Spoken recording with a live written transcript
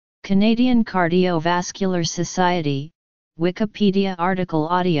Canadian Cardiovascular Society, Wikipedia article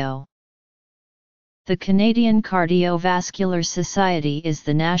audio. The Canadian Cardiovascular Society is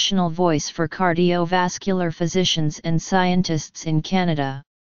the national voice for cardiovascular physicians and scientists in Canada.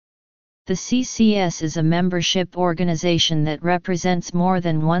 The CCS is a membership organization that represents more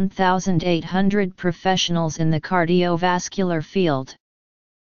than 1,800 professionals in the cardiovascular field.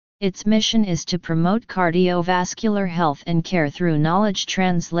 Its mission is to promote cardiovascular health and care through knowledge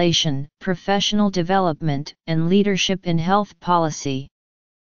translation, professional development, and leadership in health policy.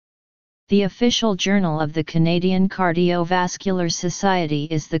 The official journal of the Canadian Cardiovascular Society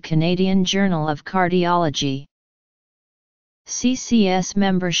is the Canadian Journal of Cardiology. CCS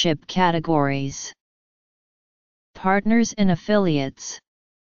membership categories: Partners and affiliates.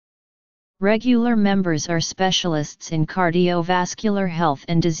 Regular members are specialists in cardiovascular health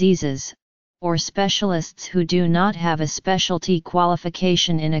and diseases, or specialists who do not have a specialty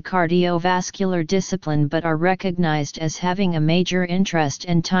qualification in a cardiovascular discipline but are recognized as having a major interest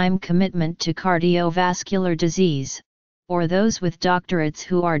and time commitment to cardiovascular disease, or those with doctorates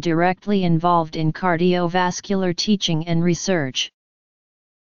who are directly involved in cardiovascular teaching and research.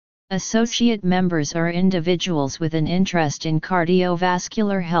 Associate members are individuals with an interest in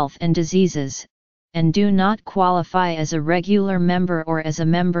cardiovascular health and diseases, and do not qualify as a regular member or as a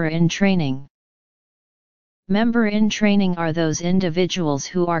member in training. Member in training are those individuals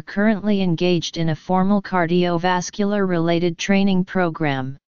who are currently engaged in a formal cardiovascular-related training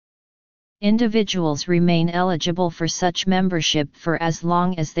program. Individuals remain eligible for such membership for as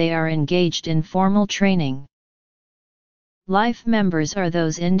long as they are engaged in formal training. Life members are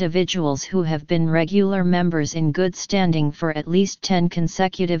those individuals who have been regular members in good standing for at least 10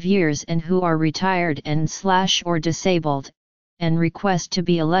 consecutive years and who are retired and/or disabled, and request to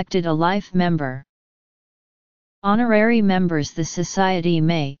be elected a life member. Honorary members: the Society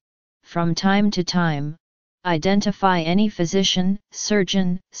may, from time to time, identify any physician,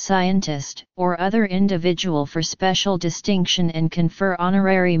 surgeon, scientist, or other individual for special distinction and confer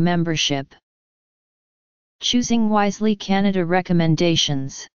honorary membership. Choosing wisely Canada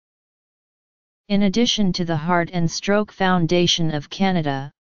recommendations. In addition to the Heart and Stroke Foundation of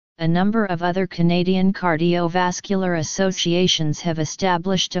Canada, a number of other Canadian cardiovascular associations have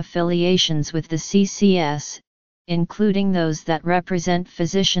established affiliations with the CCS, including those that represent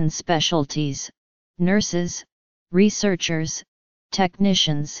physician specialties, nurses, researchers,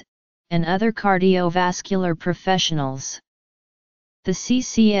 technicians, and other cardiovascular professionals. The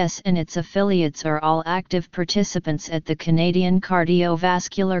CCS and its affiliates are all active participants at the Canadian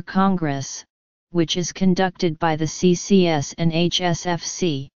Cardiovascular Congress, which is conducted by the CCS and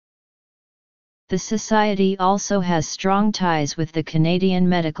HSFC. The Society also has strong ties with the Canadian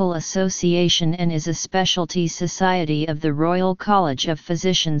Medical Association and is a specialty society of the Royal College of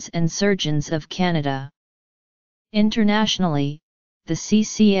Physicians and Surgeons of Canada. Internationally, the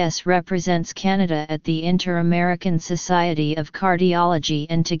CCS represents Canada at the Inter-American Society of Cardiology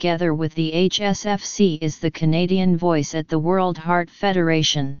and together with the HSFC is the Canadian voice at the World Heart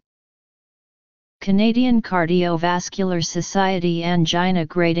Federation. Canadian Cardiovascular Society Angina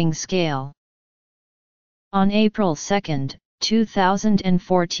Grading Scale. On April 2,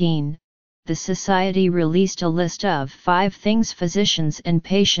 2014, the Society released a list of 5 things physicians and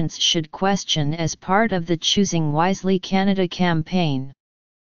patients should question as part of the Choosing Wisely Canada campaign.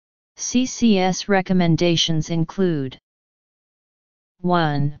 CCS recommendations include: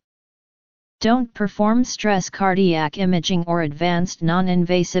 1. Don't perform stress cardiac imaging or advanced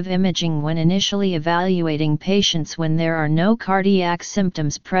non-invasive imaging when initially evaluating patients when there are no cardiac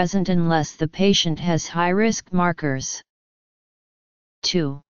symptoms present unless the patient has high-risk markers.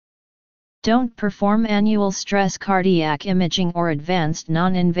 2. Don't perform annual stress cardiac imaging or advanced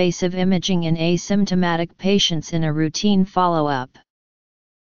non-invasive imaging in asymptomatic patients in a routine follow-up.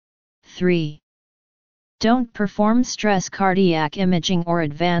 3. Don't perform stress cardiac imaging or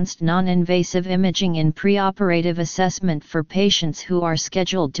advanced non-invasive imaging in preoperative assessment for patients who are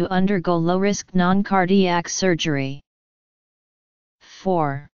scheduled to undergo low-risk non-cardiac surgery.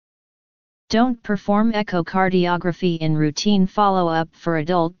 4. Don't perform echocardiography in routine follow-up for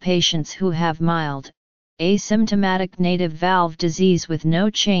adult patients who have mild, asymptomatic native valve disease with no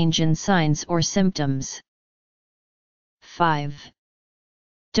change in signs or symptoms. 5.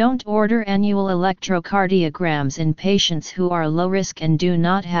 Don't order annual electrocardiograms in patients who are low risk and do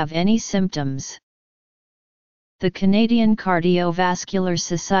not have any symptoms. The Canadian Cardiovascular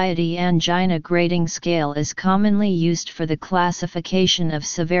Society Angina Grading Scale is commonly used for the classification of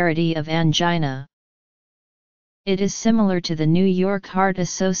severity of angina. It is similar to the New York Heart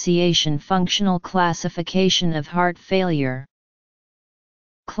Association functional classification of heart failure.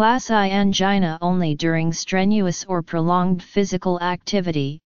 Class I angina only during strenuous or prolonged physical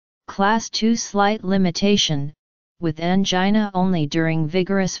activity. Class II slight limitation, with angina only during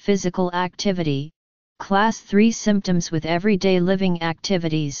vigorous physical activity. Class III symptoms with everyday living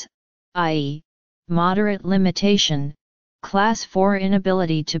activities, i.e., moderate limitation. Class IV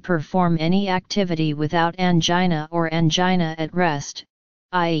inability to perform any activity without angina or angina at rest,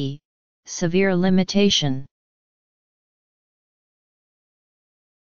 i.e., severe limitation.